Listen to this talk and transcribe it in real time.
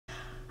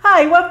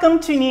Hi, welcome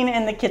to Nina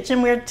in the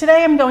Kitchen, where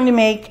today I'm going to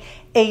make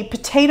a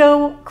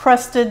potato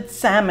crusted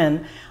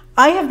salmon.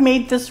 I have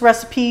made this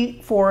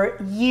recipe for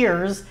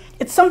years.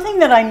 It's something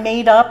that I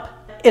made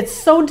up. It's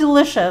so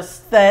delicious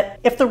that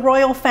if the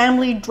royal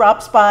family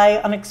drops by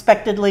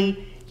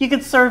unexpectedly, you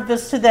could serve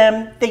this to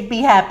them, they'd be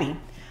happy.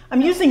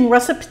 I'm using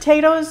russet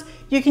potatoes.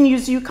 You can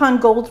use Yukon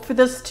Gold for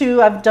this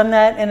too. I've done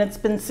that and it's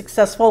been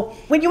successful.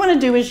 What you want to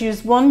do is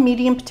use one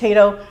medium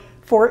potato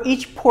for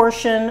each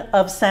portion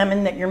of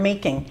salmon that you're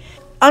making.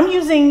 I'm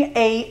using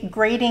a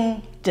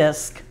grating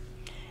disc.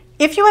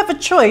 If you have a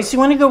choice, you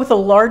want to go with a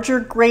larger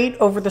grate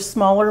over the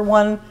smaller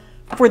one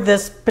for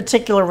this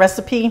particular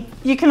recipe.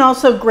 You can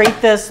also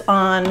grate this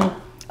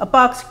on a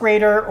box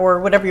grater or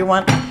whatever you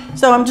want.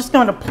 So I'm just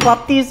going to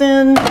plop these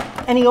in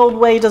any old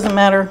way, doesn't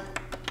matter.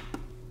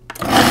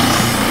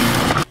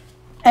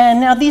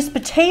 And now these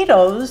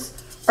potatoes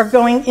are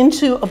going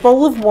into a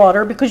bowl of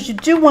water because you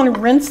do want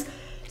to rinse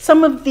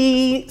some of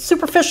the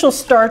superficial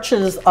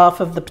starches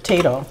off of the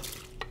potato.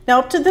 Now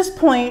up to this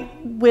point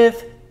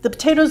with the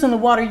potatoes in the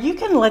water, you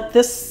can let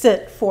this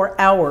sit for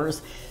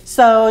hours.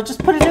 So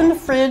just put it in the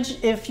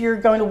fridge if you're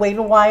going to wait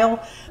a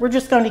while. We're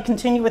just going to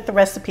continue with the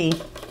recipe.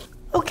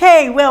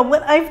 Okay, well,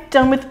 what I've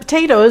done with the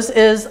potatoes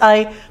is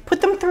I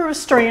put them through a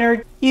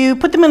strainer. You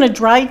put them in a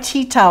dry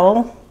tea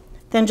towel,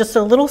 then just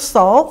a little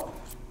salt.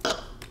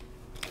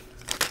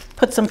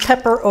 Put some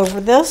pepper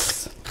over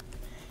this,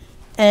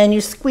 and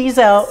you squeeze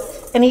out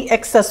any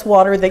excess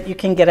water that you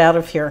can get out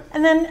of here.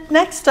 And then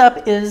next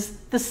up is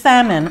the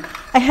salmon.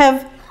 I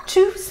have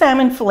 2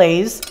 salmon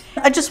fillets.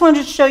 I just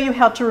wanted to show you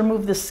how to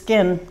remove the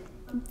skin.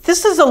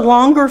 This is a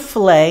longer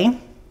fillet,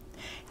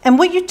 and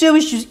what you do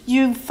is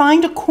you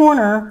find a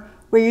corner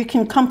where you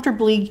can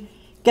comfortably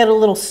get a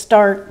little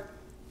start.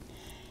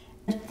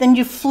 Then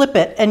you flip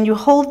it and you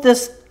hold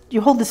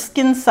the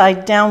skin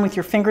side down with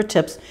your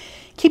fingertips.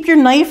 Keep your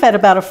knife at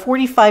about a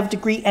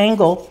 45-degree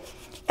angle,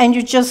 and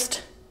you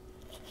just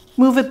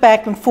move it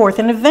back and forth.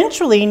 And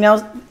eventually,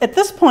 now at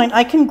this point,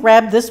 I can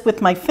grab this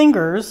with my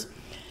fingers.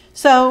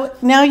 So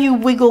now you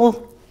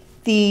wiggle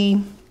the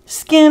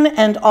skin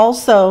and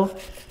also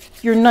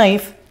your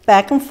knife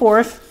back and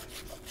forth.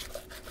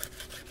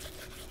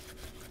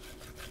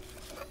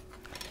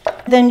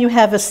 Then you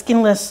have a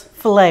skinless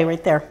fillet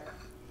right there.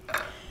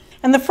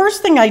 And the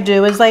first thing I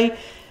do is I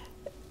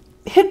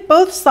hit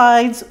both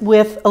sides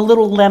with a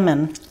little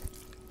lemon.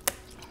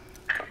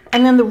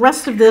 And then the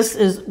rest of this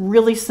is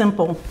really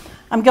simple.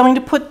 I'm going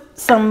to put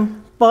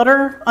some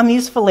butter on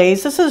these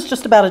fillets. This is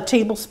just about a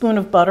tablespoon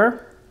of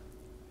butter.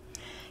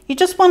 You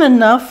just want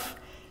enough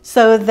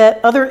so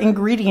that other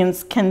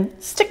ingredients can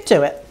stick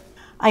to it.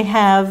 I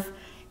have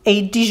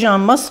a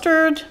Dijon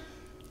mustard,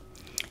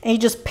 and you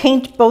just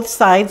paint both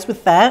sides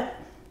with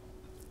that.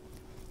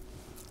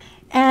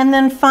 And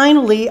then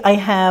finally, I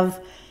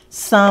have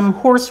some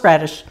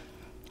horseradish.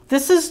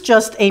 This is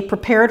just a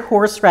prepared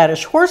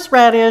horseradish.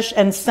 Horseradish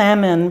and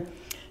salmon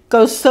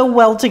go so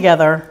well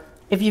together.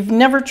 If you've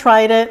never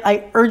tried it,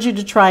 I urge you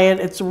to try it.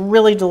 It's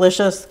really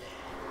delicious.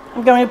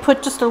 I'm going to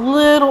put just a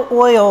little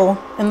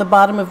oil in the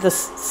bottom of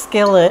this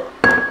skillet.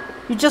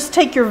 You just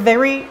take your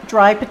very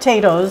dry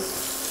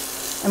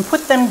potatoes and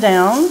put them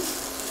down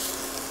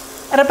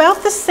at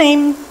about the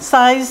same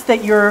size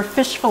that your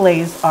fish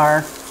fillets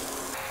are.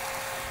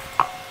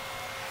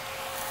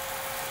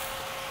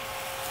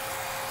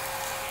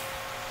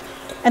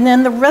 And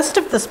then the rest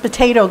of this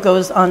potato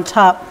goes on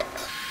top.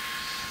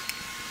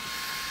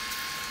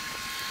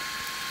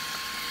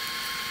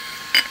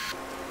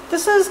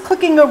 This is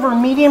cooking over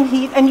medium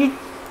heat, and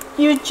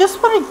you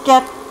just want to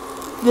get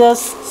this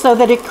so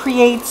that it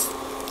creates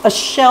a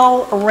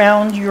shell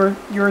around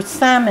your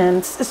salmon.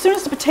 As soon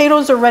as the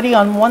potatoes are ready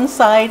on one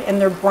side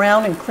and they're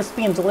brown and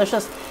crispy and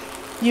delicious,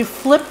 you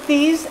flip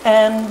these,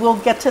 and we'll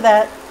get to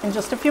that in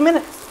just a few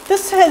minutes.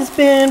 This has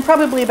been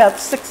probably about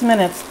 6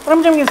 minutes. What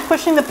I'm doing is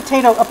pushing the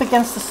potato up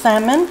against the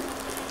salmon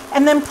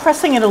and then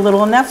pressing it a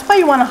little, and that's why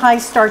you want a high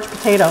starch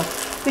potato,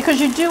 because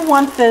you do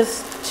want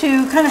this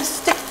to kind of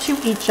stick to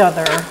each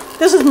other.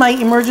 This is my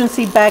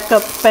emergency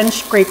backup bench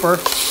scraper,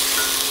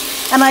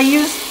 and I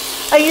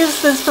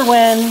use this for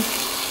when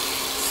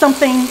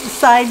something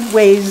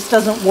sideways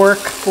doesn't work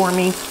for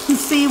me. You can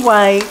see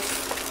why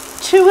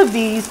 2 of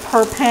these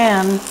per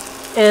pan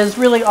is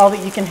really all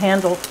that you can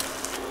handle.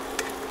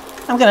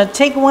 I'm going to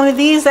take one of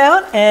these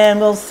out and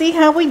we'll see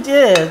how we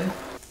did.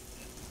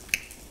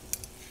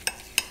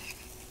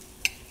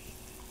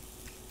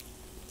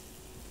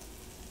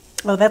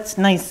 Oh, that's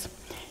nice.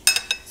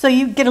 So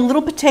you get a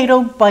little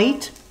potato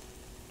bite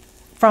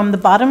from the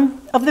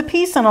bottom of the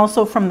piece and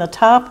also from the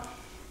top.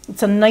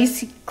 It's a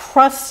nice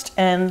crust,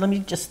 and let me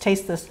just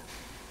taste this.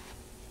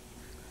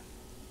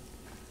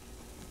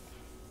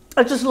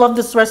 I just love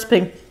this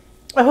recipe.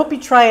 I hope you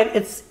try it.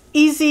 It's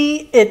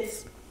easy.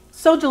 It's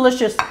so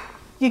delicious.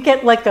 You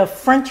get like a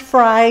French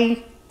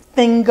fry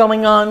thing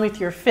going on with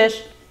your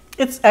fish.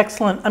 It's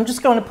excellent. I'm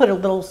just going to put a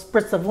little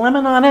spritz of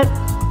lemon on it,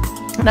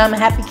 and I'm a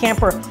happy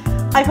camper.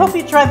 I hope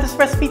you tried this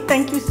recipe.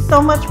 Thank you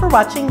so much for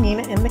watching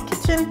Nina in the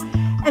Kitchen,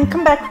 and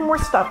come back for more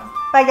stuff.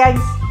 Bye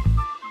guys.